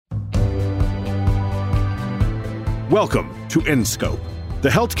Welcome to InScope, the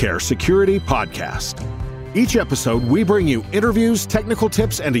Healthcare Security Podcast. Each episode, we bring you interviews, technical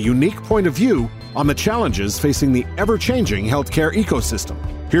tips, and a unique point of view on the challenges facing the ever-changing healthcare ecosystem.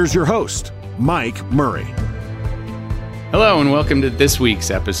 Here's your host, Mike Murray. Hello, and welcome to this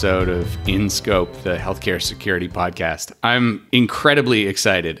week's episode of InScope, the Healthcare Security Podcast. I'm incredibly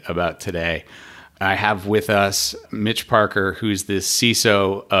excited about today. I have with us Mitch Parker, who's the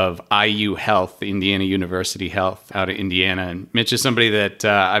CISO of IU Health, Indiana University Health out of Indiana. And Mitch is somebody that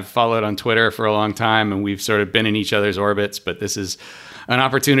I've followed on Twitter for a long time, and we've sort of been in each other's orbits, but this is an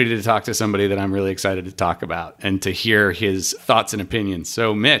opportunity to talk to somebody that I'm really excited to talk about and to hear his thoughts and opinions.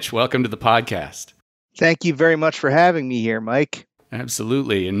 So Mitch, welcome to the podcast. Thank you very much for having me here, Mike.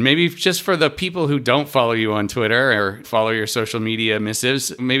 Absolutely. And maybe just for the people who don't follow you on Twitter or follow your social media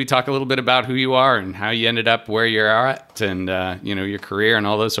missives, maybe talk a little bit about who you are and how you ended up where you're at and, your career and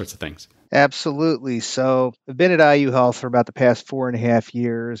all those sorts of things. Absolutely. So I've been at IU Health for about the past 4.5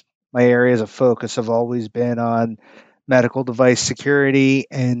 years. My areas of focus have always been on medical device security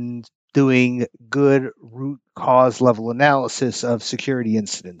and doing good root cause level analysis of security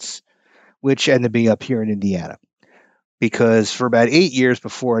incidents, which ended up being up here in Indiana. Because for about 8 years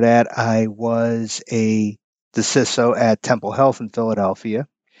before that, I was the CISO at Temple Health in Philadelphia.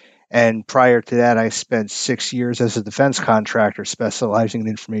 And prior to that, I spent 6 years as a defense contractor specializing in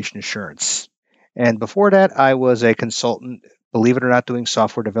information assurance. And before that, I was a consultant, believe it or not, doing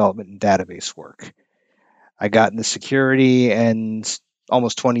software development and database work. I got into security and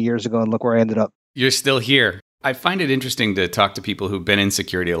almost 20 years ago, and look where I ended up. You're still here. I find it interesting to talk to people who've been in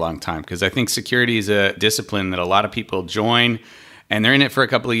security a long time because I think security is a discipline that a lot of people join and they're in it for a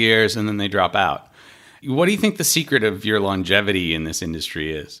couple of years and then they drop out. What do you think the secret of your longevity in this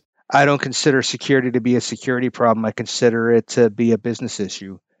industry is? I don't consider security to be a security problem. I consider it to be a business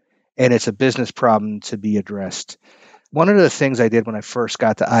issue, and it's a business problem to be addressed. One of the things I did when I first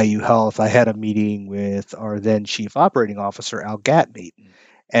got to IU Health, I had a meeting with our then Chief Operating Officer, Al Gatmate.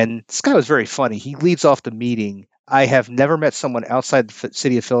 And this guy was very funny. He leads off the meeting. I have never met someone outside the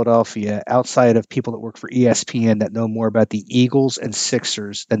city of Philadelphia, outside of people that work for ESPN, that know more about the Eagles and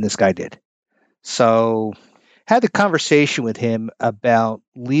Sixers than this guy did. So had the conversation with him about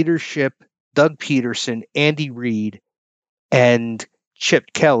leadership, Doug Peterson, Andy Reid, and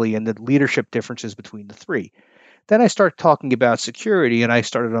Chip Kelly, and the leadership differences between the three. Then I started talking about security, and I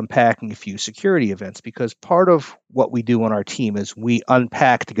started unpacking a few security events, because part of what we do on our team is we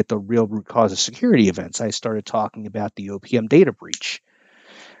unpack to get the real root cause of security events. I started talking about the OPM data breach,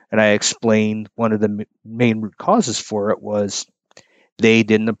 and I explained one of the main root causes for it was they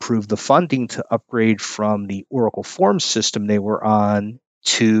didn't approve the funding to upgrade from the Oracle Forms system they were on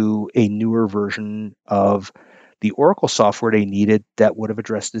to a newer version of the Oracle software they needed that would have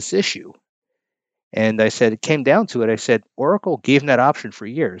addressed this issue. And I said, it came down to it. I said, Oracle gave them that option for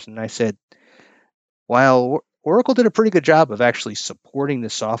years. And I said, while Oracle did a pretty good job of actually supporting the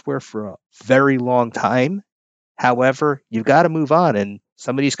software for a very long time, however, you've got to move on. And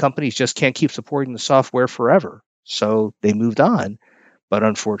some of these companies just can't keep supporting the software forever. So they moved on. But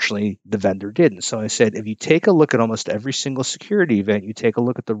unfortunately, the vendor didn't. So I said, if you take a look at almost every single security event, you take a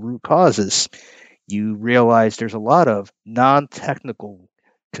look at the root causes, you realize there's a lot of non-technical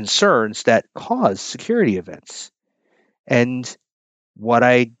concerns that cause security events. And what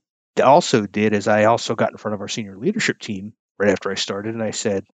I also did is I also got in front of our senior leadership team right after I started, and I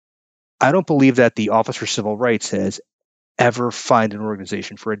said, I don't believe that the Office for Civil Rights has ever fined an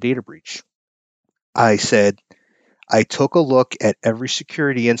organization for a data breach. I said, I took a look at every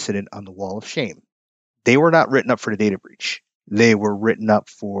security incident on the wall of shame. They were not written up for the data breach. They were written up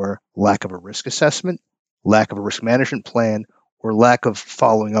for lack of a risk assessment, lack of a risk management plan, or lack of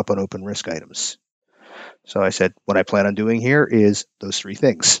following up on open risk items. So I said, what I plan on doing here is those three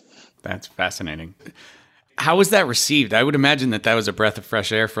things. That's fascinating. How was that received? I would imagine that was a breath of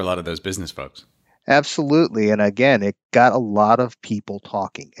fresh air for a lot of those business folks. Absolutely. And again, it got a lot of people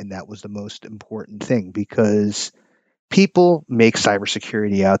talking, and that was the most important thing, because people make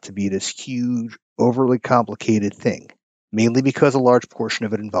cybersecurity out to be this huge, overly complicated thing, mainly because a large portion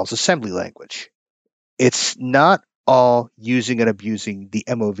of it involves assembly language. It's not all using and abusing the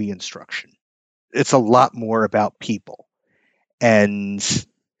MOV instruction. It's a lot more about people. And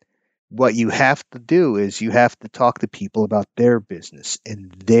what you have to do is you have to talk to people about their business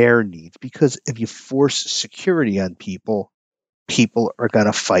and their needs, because if you force security on people, people are going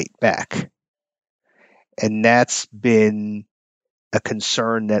to fight back. And that's been a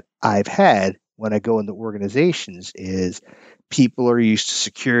concern that I've had when I go into organizations is people are used to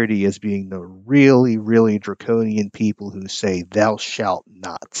security as being the really, really draconian people who say, thou shalt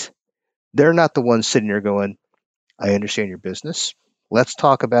not. They're not the ones sitting there going, I understand your business. Let's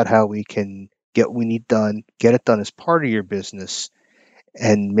talk about how we can get what we need done, get it done as part of your business,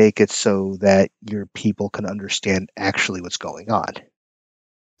 and make it so that your people can understand actually what's going on.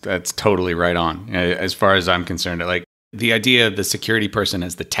 That's totally right on. As far as I'm concerned, like the idea of the security person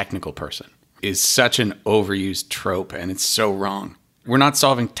as the technical person is such an overused trope, and it's so wrong. We're not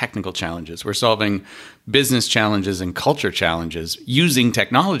solving technical challenges. We're solving business challenges and culture challenges using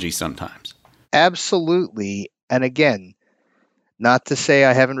technology sometimes. Absolutely. And again, not to say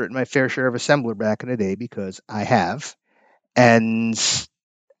I haven't written my fair share of assembler back in the day, because I have. And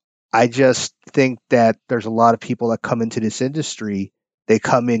I just think that there's a lot of people that come into this industry, they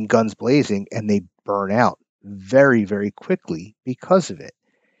come in guns blazing and they burn out very, very quickly because of it.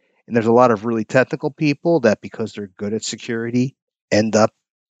 And there's a lot of really technical people that, because they're good at security, end up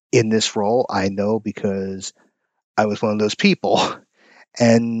in this role. I know because I was one of those people.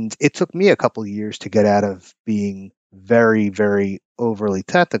 And it took me a couple of years to get out of being very, very overly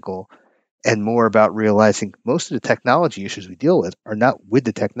technical and more about realizing most of the technology issues we deal with are not with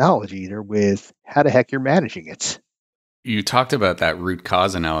the technology, they're with how the heck you're managing it. You talked about that root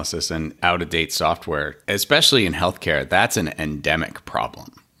cause analysis and out-of-date software, especially in healthcare. That's an endemic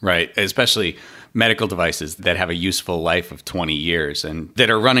problem, right? Especially medical devices that have a useful life of 20 years and that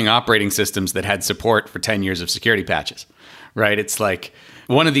are running operating systems that had support for 10 years of security patches, right? It's like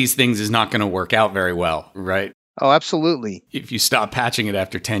one of these things is not going to work out very well, right? Oh, absolutely. If you stop patching it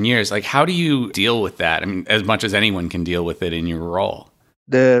after 10 years, like how do you deal with that? I mean, as much as anyone can deal with it in your role.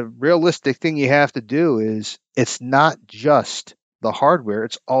 The realistic thing you have to do is it's not just the hardware,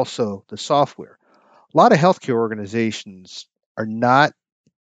 it's also the software. A lot of healthcare organizations are not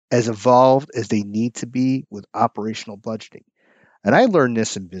as evolved as they need to be with operational budgeting. And I learned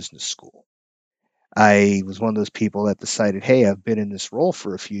this in business school. I was one of those people that decided, hey, I've been in this role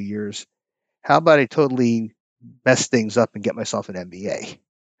for a few years. How about I totally mess things up and get myself an MBA?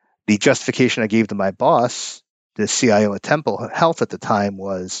 The justification I gave to my boss, the CIO at Temple Health at the time,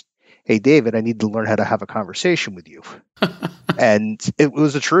 was, hey, David, I need to learn how to have a conversation with you. And it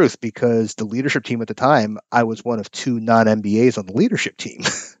was the truth, because the leadership team at the time, I was one of 2 non-MBAs on the leadership team.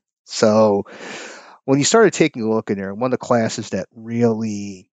 So when you started taking a look in there, one of the classes that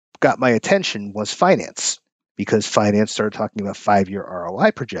really got my attention was finance, because finance started talking about 5-year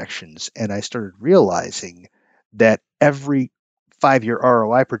ROI projections. And I started realizing that every 5-year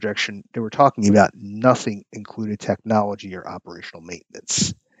ROI projection, they were talking about nothing included technology or operational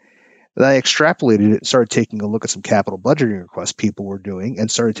maintenance. Then I extrapolated it and started taking a look at some capital budgeting requests people were doing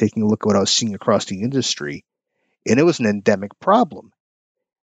and started taking a look at what I was seeing across the industry. And it was an endemic problem.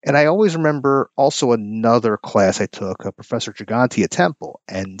 And I always remember also another class I took, Professor Giganti at Temple,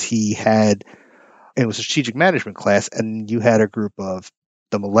 and it was a strategic management class, and you had a group of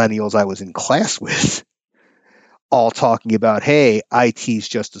the millennials I was in class with all talking about, hey, IT is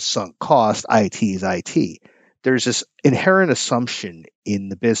just a sunk cost, IT is IT. There's this inherent assumption in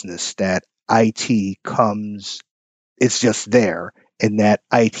the business that IT it's just there, and that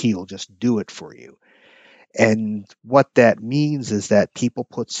IT will just do it for you. And what that means is that people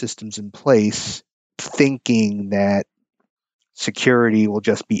put systems in place thinking that security will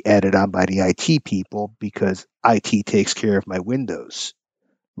just be added on by the IT people because IT takes care of my Windows.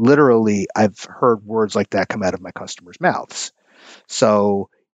 Literally, I've heard words like that come out of my customers' mouths. So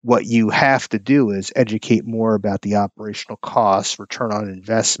what you have to do is educate more about the operational costs, return on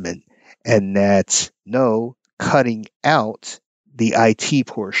investment, and that's cutting out the IT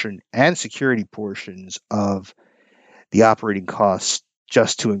portion and security portions of the operating costs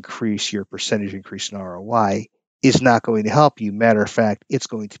just to increase your percentage increase in ROI is not going to help you. Matter of fact, it's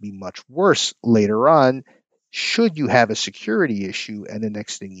going to be much worse later on should you have a security issue, and the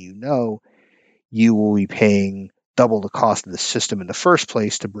next thing you know, you will be paying double the cost of the system in the first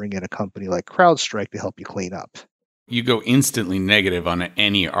place to bring in a company like CrowdStrike to help you clean up. You go instantly negative on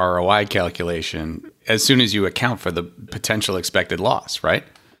any ROI calculation as soon as you account for the potential expected loss, right?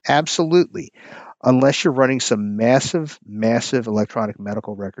 Absolutely. Unless you're running some massive, massive electronic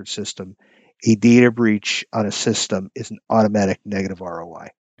medical record system, a data breach on a system is an automatic negative ROI.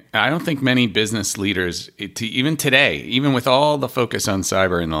 I don't think many business leaders, even today, even with all the focus on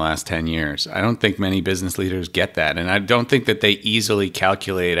cyber in the last 10 years, I don't think many business leaders get that. And I don't think that they easily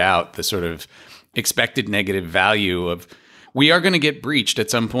calculate out the sort of expected negative value of, we are going to get breached at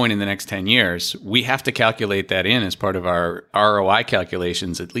some point in the next 10 years. We have to calculate that in as part of our ROI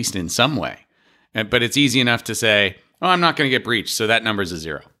calculations, at least in some way. But it's easy enough to say, oh, I'm not going to get breached, so that number's a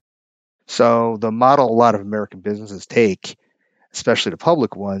 0. So the model a lot of American businesses take, especially the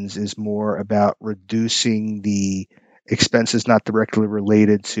public ones, is more about reducing the expenses not directly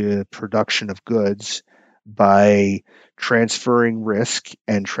related to production of goods by transferring risk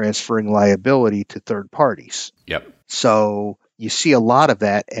and transferring liability to third parties. Yep. So you see a lot of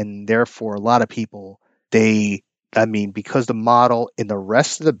that, and therefore a lot of people, because the model in the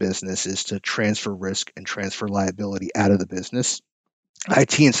rest of the business is to transfer risk and transfer liability out of the business,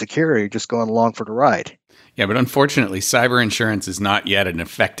 IT and security are just going along for the ride. Yeah, but unfortunately, cyber insurance is not yet an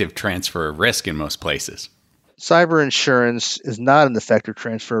effective transfer of risk in most places. Cyber insurance is not an effective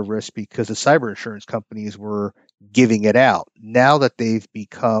transfer of risk because the cyber insurance companies were giving it out. Now that they've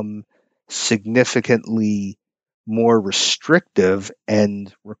become significantly more restrictive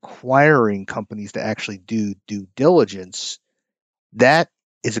and requiring companies to actually do due diligence, that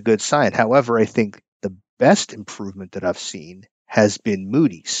is a good sign. However, I think the best improvement that I've seen has been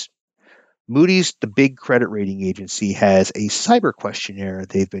Moody's. Moody's, the big credit rating agency, has a cyber questionnaire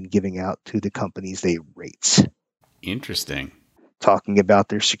they've been giving out to the companies they rate. Interesting. Talking about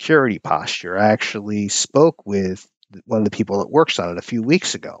their security posture. I actually spoke with one of the people that works on it a few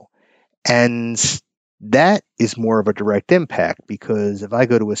weeks ago. And that is more of a direct impact because if I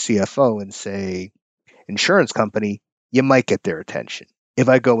go to a CFO and say, insurance company, you might get their attention. If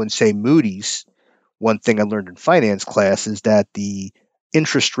I go and say Moody's, one thing I learned in finance class is that the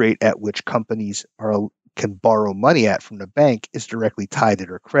interest rate at which companies can borrow money at from the bank is directly tied to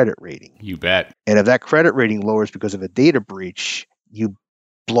their credit rating. You bet. And if that credit rating lowers because of a data breach, you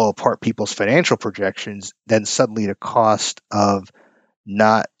blow apart people's financial projections, then suddenly the cost of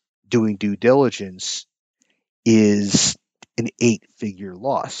not doing due diligence is an 8-figure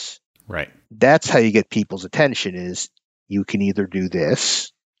loss. Right. That's how you get people's attention is you can either do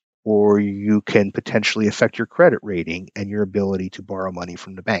this or you can potentially affect your credit rating and your ability to borrow money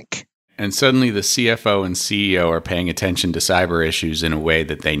from the bank. And suddenly the CFO and CEO are paying attention to cyber issues in a way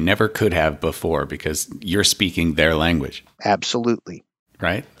that they never could have before because you're speaking their language. Absolutely.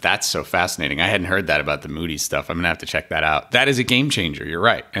 Right? That's so fascinating. I hadn't heard that about the Moody's stuff. I'm going to have to check that out. That is a game changer. You're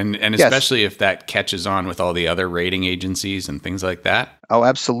right. And especially if that catches on with all the other rating agencies and things like that. Oh,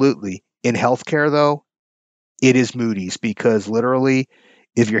 absolutely. In healthcare, though, it is Moody's because literally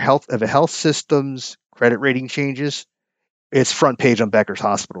if a health system's credit rating changes, it's front page on Becker's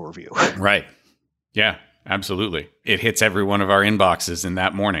Hospital Review. Right. Yeah, absolutely. It hits every one of our inboxes in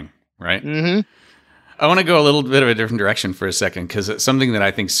that morning, right? Mm-hmm. I want to go a little bit of a different direction for a second because something that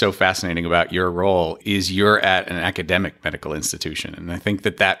I think is so fascinating about your role is you're at an academic medical institution. And I think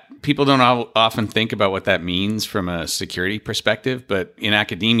that people don't often think about what that means from a security perspective. But in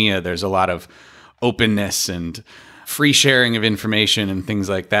academia, there's a lot of openness and free sharing of information and things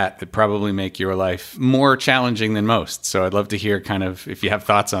like that probably make your life more challenging than most. So I'd love to hear kind of if you have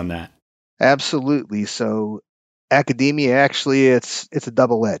thoughts on that. Absolutely. So academia, actually, it's a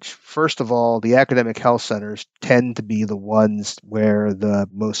double edge. First of all, the academic health centers tend to be the ones where the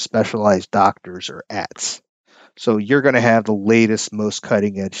most specialized doctors are at. So you're going to have the latest, most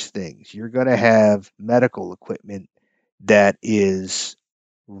cutting edge things. You're going to have medical equipment that is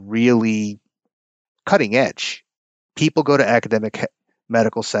really cutting edge. People go to academic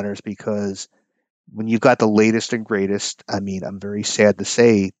medical centers because when you've got the latest and greatest, I'm very sad to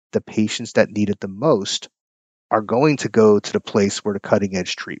say the patients that need it the most are going to go to the place where the cutting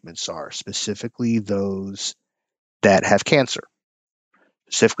edge treatments are, specifically those that have cancer,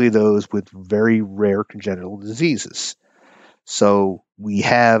 specifically those with very rare congenital diseases. So we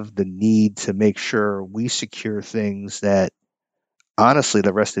have the need to make sure we secure things that honestly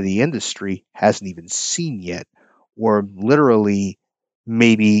the rest of the industry hasn't even seen yet, or literally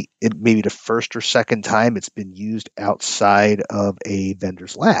maybe the first or second time it's been used outside of a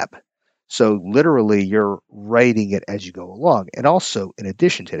vendor's lab. So literally you're writing it as you go along. And also, in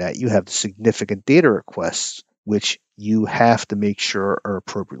addition to that, you have significant data requests, which you have to make sure are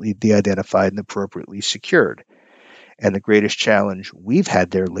appropriately de-identified and appropriately secured. And the greatest challenge we've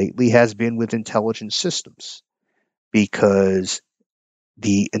had there lately has been with intelligence systems, because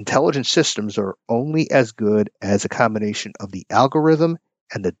the intelligence systems are only as good as a combination of the algorithm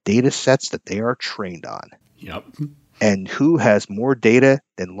and the data sets that they are trained on. Yep. And who has more data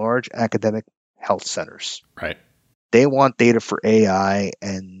than large academic health centers? Right. They want data for AI.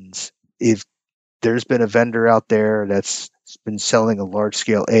 And if there's been a vendor out there that's been selling a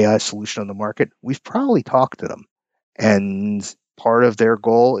large-scale AI solution on the market, we've probably talked to them. And part of their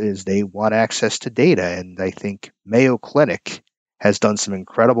goal is they want access to data. And I think Mayo Clinic has done some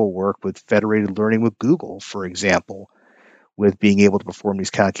incredible work with federated learning with Google, for example, with being able to perform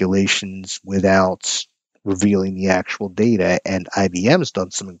these calculations without revealing the actual data. And IBM's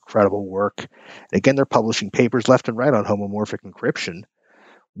done some incredible work. Again, they're publishing papers left and right on homomorphic encryption,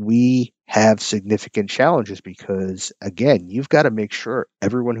 we have significant challenges because, again, you've got to make sure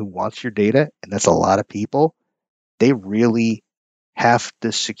everyone who wants your data, and that's a lot of people, they really have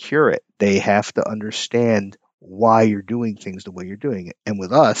to secure it. They have to understand why you're doing things the way you're doing it. And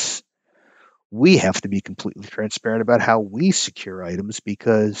with us, we have to be completely transparent about how we secure items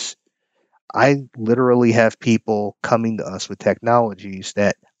because I literally have people coming to us with technologies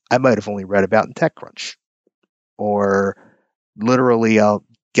that I might have only read about in TechCrunch. Or literally I'll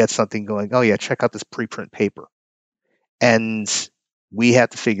get something going, oh yeah, check out this preprint paper. And we have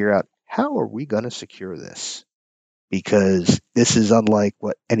to figure out, how are we going to secure this? Because this is unlike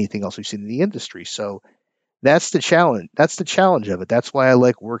what anything else we've seen in the industry. So that's the challenge. That's the challenge of it. That's why I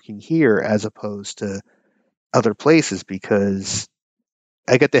like working here as opposed to other places, because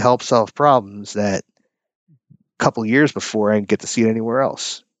I get to help solve problems that a couple of years before I didn't get to see it anywhere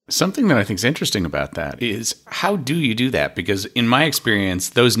else. Something that I think is interesting about that is, how do you do that? Because in my experience,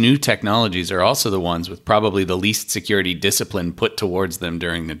 those new technologies are also the ones with probably the least security discipline put towards them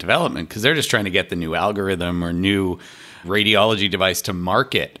during the development, because they're just trying to get the new algorithm or new radiology device to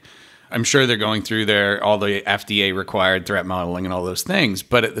market. I'm sure they're going through all the FDA required threat modeling and all those things.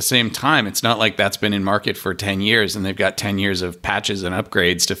 But at the same time, it's not like that's been in market for 10 years and they've got 10 years of patches and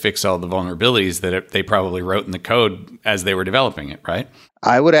upgrades to fix all the vulnerabilities that they probably wrote in the code as they were developing it, right?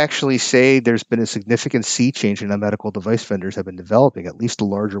 I would actually say there's been a significant sea change in how medical device vendors have been developing, at least the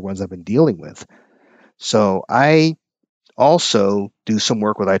larger ones I've been dealing with. So I also do some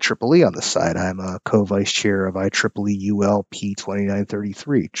work with IEEE on the side. I'm a co-vice chair of IEEE UL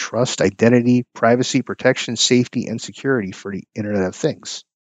P2933, Trust, Identity, Privacy, Protection, Safety, and Security for the Internet of Things.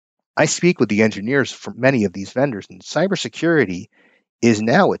 I speak with the engineers for many of these vendors, and cybersecurity is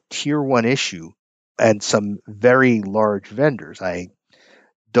now a tier 1 issue and some very large vendors. I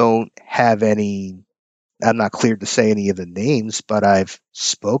don't have any, I'm not cleared to say any of the names, but I've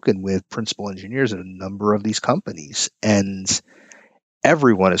spoken with principal engineers at a number of these companies, and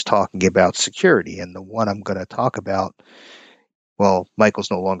everyone is talking about security. And the one I'm going to talk about, well,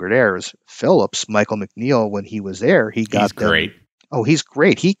 Michael's no longer there, is Philips. Michael McNeil, when he was there, he's great. Oh, he's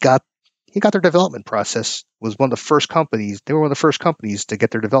great. He got their development process, was one of the first companies. They were one of the first companies to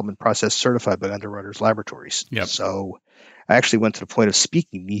get their development process certified by Underwriters Laboratories. Yep. So I actually went to the point of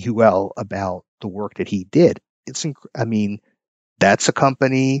speaking to UL about the work that he did. That's a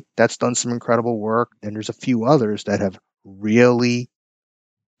company that's done some incredible work. And there's a few others that have really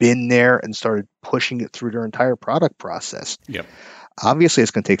been there and started pushing it through their entire product process. Yep. Obviously,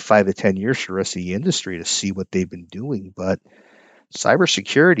 it's going to take 5 to 10 years for the rest of the industry to see what they've been doing. But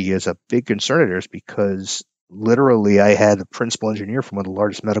cybersecurity is a big concern of theirs, because literally I had a principal engineer from one of the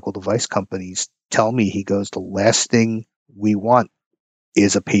largest medical device companies tell me, he goes, the last thing we want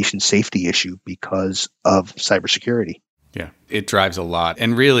is a patient safety issue because of cybersecurity. Yeah, it drives a lot.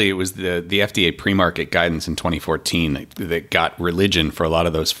 And really, it was the FDA pre-market guidance in 2014 that got religion for a lot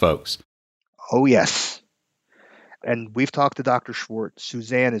of those folks. Oh, yes. And we've talked to Dr. Schwartz.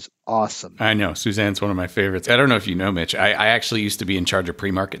 Suzanne is awesome. I know. Suzanne's one of my favorites. I don't know if you know, Mitch. I actually used to be in charge of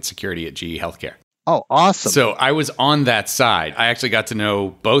pre-market security at GE Healthcare. Oh, awesome. So I was on that side. I actually got to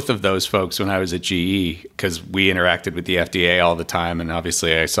know both of those folks when I was at GE, because we interacted with the FDA all the time. And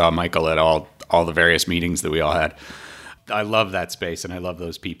obviously I saw Michael at all the various meetings that we all had. I love that space and I love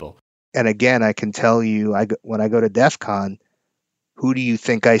those people. And again, I can tell you, when I go to DEF CON, who do you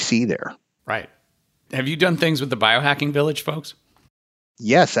think I see there? Right. Have you done things with the Biohacking Village folks?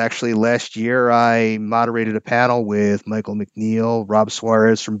 Yes, actually, last year I moderated a panel with Michael McNeil, Rob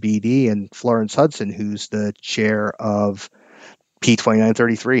Suarez from BD, and Florence Hudson, who's the chair of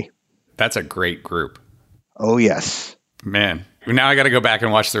P2933. That's a great group. Oh, yes. Man, now I got to go back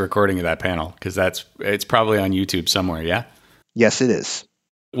and watch the recording of that panel, because it's probably on YouTube somewhere, yeah? Yes, it is.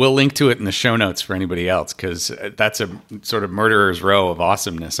 We'll link to it in the show notes for anybody else, because that's a sort of murderer's row of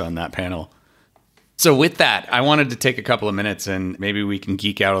awesomeness on that panel. So with that, I wanted to take a couple of minutes and maybe we can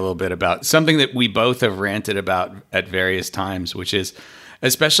geek out a little bit about something that we both have ranted about at various times, which is,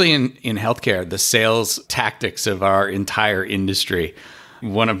 especially in healthcare, the sales tactics of our entire industry.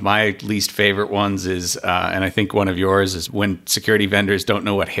 One of my least favorite ones is, and I think one of yours, is when security vendors don't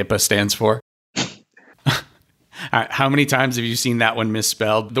know what HIPAA stands for. How many times have you seen that one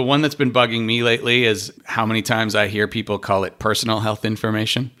misspelled? The one that's been bugging me lately is how many times I hear people call it personal health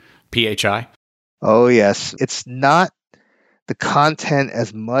information, PHI. Oh, yes. It's not the content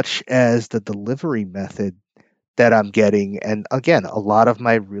as much as the delivery method that I'm getting. And again, a lot of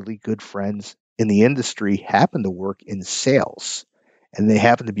my really good friends in the industry happen to work in sales, and they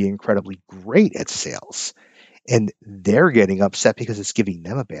happen to be incredibly great at sales. and they're getting upset because it's giving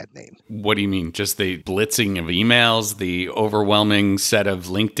them a bad name. What do you mean? Just the blitzing of emails, the overwhelming set of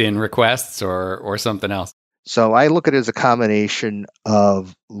LinkedIn requests, or something else? So I look at it as a combination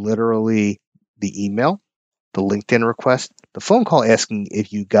of literally the email, the LinkedIn request, the phone call asking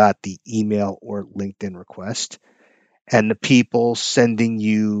if you got the email or LinkedIn request, and the people sending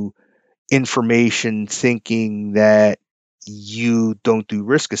you information thinking that you don't do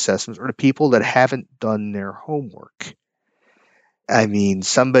risk assessments, or the people that haven't done their homework. I mean,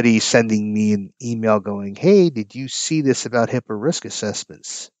 somebody sending me an email going, "Hey, did you see this about HIPAA risk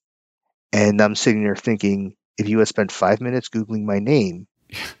assessments?" And I'm sitting there thinking, if you had spent 5 minutes Googling my name,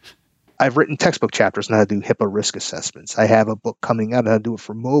 I've written textbook chapters on how to do HIPAA risk assessments. I have a book coming out on how to do it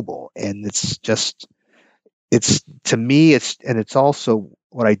for mobile. And it's to me, it's also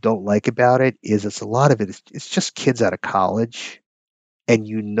what I don't like about it is it's a lot of it. It's just kids out of college. And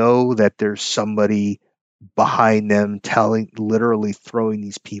you know that there's somebody behind them literally throwing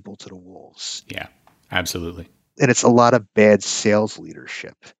these people to the wolves. Yeah, absolutely. And it's a lot of bad sales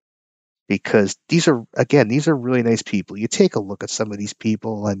leadership. Because these are really nice people. You take a look at some of these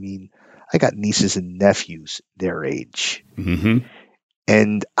people. I mean, I got nieces and nephews their age. Mm-hmm.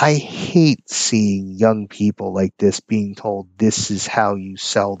 And I hate seeing young people like this being told, this is how you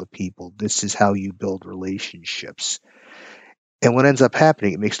sell to people. This is how you build relationships. And what ends up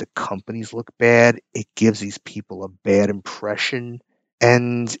happening, it makes the companies look bad. It gives these people a bad impression.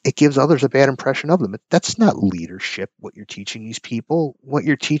 And it gives others a bad impression of them. That's not leadership, what you're teaching these people. What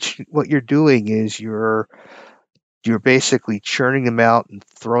you're doing is you're basically churning them out and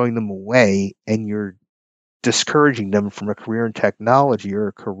throwing them away, and you're discouraging them from a career in technology or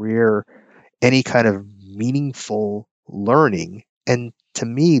a career, any kind of meaningful learning. And to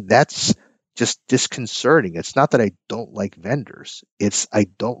me, that's just disconcerting. It's not that I don't like vendors. It's I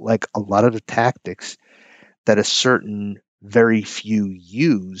don't like a lot of the tactics that a certain very few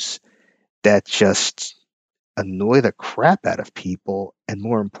use that just annoy the crap out of people. And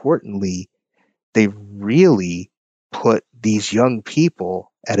more importantly, they really put these young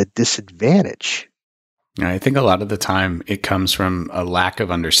people at a disadvantage. I think a lot of the time it comes from a lack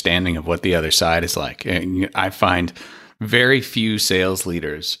of understanding of what the other side is like. And I find very few sales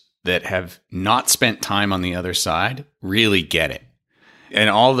leaders that have not spent time on the other side really get it. And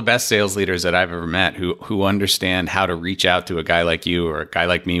all the best sales leaders that I've ever met who understand how to reach out to a guy like you or a guy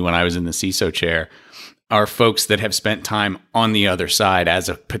like me when I was in the CISO chair are folks that have spent time on the other side as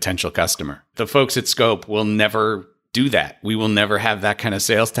a potential customer. The folks at Scope will never do that. We will never have that kind of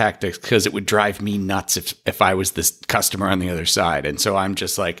sales tactics because it would drive me nuts if I was this customer on the other side. And so I'm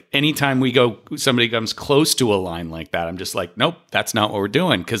just like, anytime somebody comes close to a line like that, I'm just like, nope, that's not what we're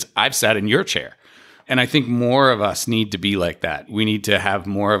doing because I've sat in your chair. And I think more of us need to be like that. We need to have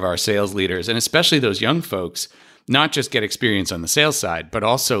more of our sales leaders, and especially those young folks, not just get experience on the sales side, but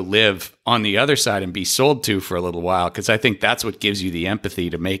also live on the other side and be sold to for a little while. Because I think that's what gives you the empathy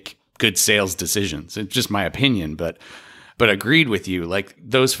to make good sales decisions. It's just my opinion, but agreed with you. Like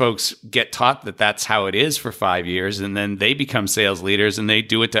those folks get taught that that's how it is for 5 years, and then they become sales leaders and they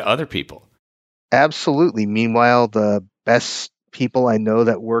do it to other people. Absolutely. Meanwhile, the best people I know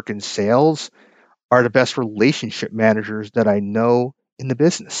that work in sales are the best relationship managers that I know in the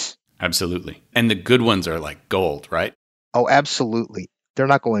business. Absolutely. And the good ones are like gold, right? Oh, absolutely. They're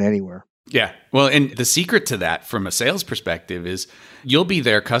not going anywhere. Yeah. Well, and the secret to that from a sales perspective is you'll be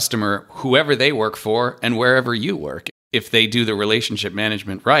their customer, whoever they work for and wherever you work. If they do the relationship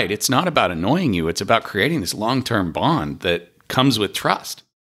management right, it's not about annoying you. It's about creating this long-term bond that comes with trust.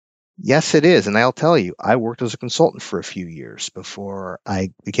 Yes, it is. And I'll tell you, I worked as a consultant for a few years before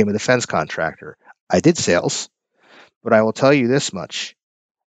I became a defense contractor. I did sales, but I will tell you this much.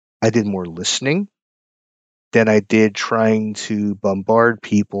 I did more listening than I did trying to bombard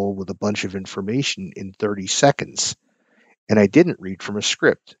people with a bunch of information in 30 seconds. And I didn't read from a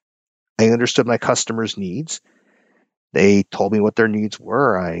script. I understood my customers' needs. They told me what their needs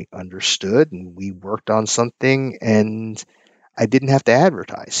were. I understood, and we worked on something, and I didn't have to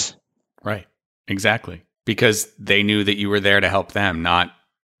advertise. Right. Exactly. Because they knew that you were there to help them, not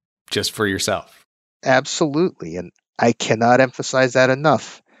just for yourself. Absolutely. And I cannot emphasize that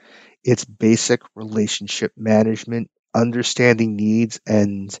enough. It's basic relationship management, understanding needs,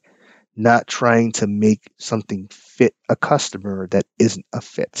 and not trying to make something fit a customer that isn't a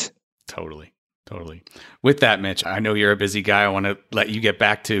fit. Totally. With that, Mitch, I know you're a busy guy. I want to let you get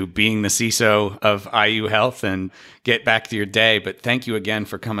back to being the CISO of IU Health and get back to your day. But thank you again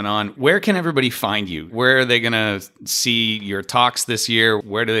for coming on. Where can everybody find you? Where are they going to see your talks this year?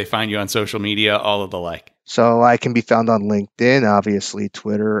 Where do they find you on social media? All of the like. So I can be found on LinkedIn, obviously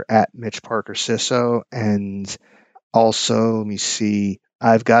Twitter at Mitch Parker CISO, and also, let me see,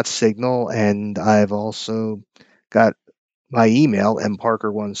 I've got Signal, and I've also got my email,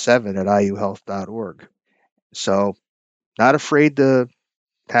 mparker17@iuhealth.org. So not afraid to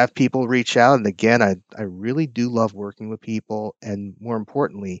have people reach out. And again, I really do love working with people. And more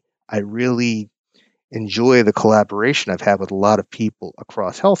importantly, I really enjoy the collaboration I've had with a lot of people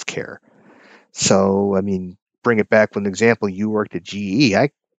across healthcare. So, I mean, bring it back with an example. You worked at GE. I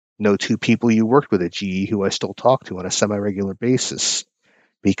know 2 people you worked with at GE who I still talk to on a semi-regular basis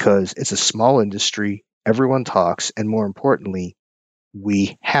because it's a small industry. Everyone talks. And more importantly,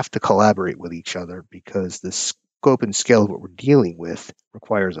 we have to collaborate with each other because the scope and scale of what we're dealing with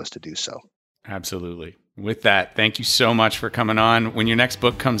requires us to do so. Absolutely. With that, thank you so much for coming on. When your next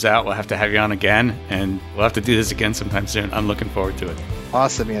book comes out, we'll have to have you on again, and we'll have to do this again sometime soon. I'm looking forward to it.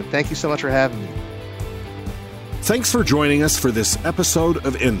 Awesome, man. Thank you so much for having me. Thanks for joining us for this episode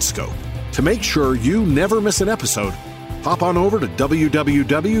of InScope. To make sure you never miss an episode, hop on over to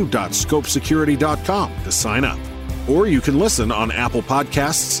www.scopesecurity.com to sign up. Or you can listen on Apple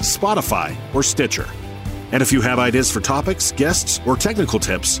Podcasts, Spotify, or Stitcher. And if you have ideas for topics, guests, or technical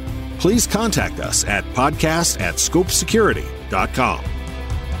tips, please contact us at podcast@scopesecurity.com.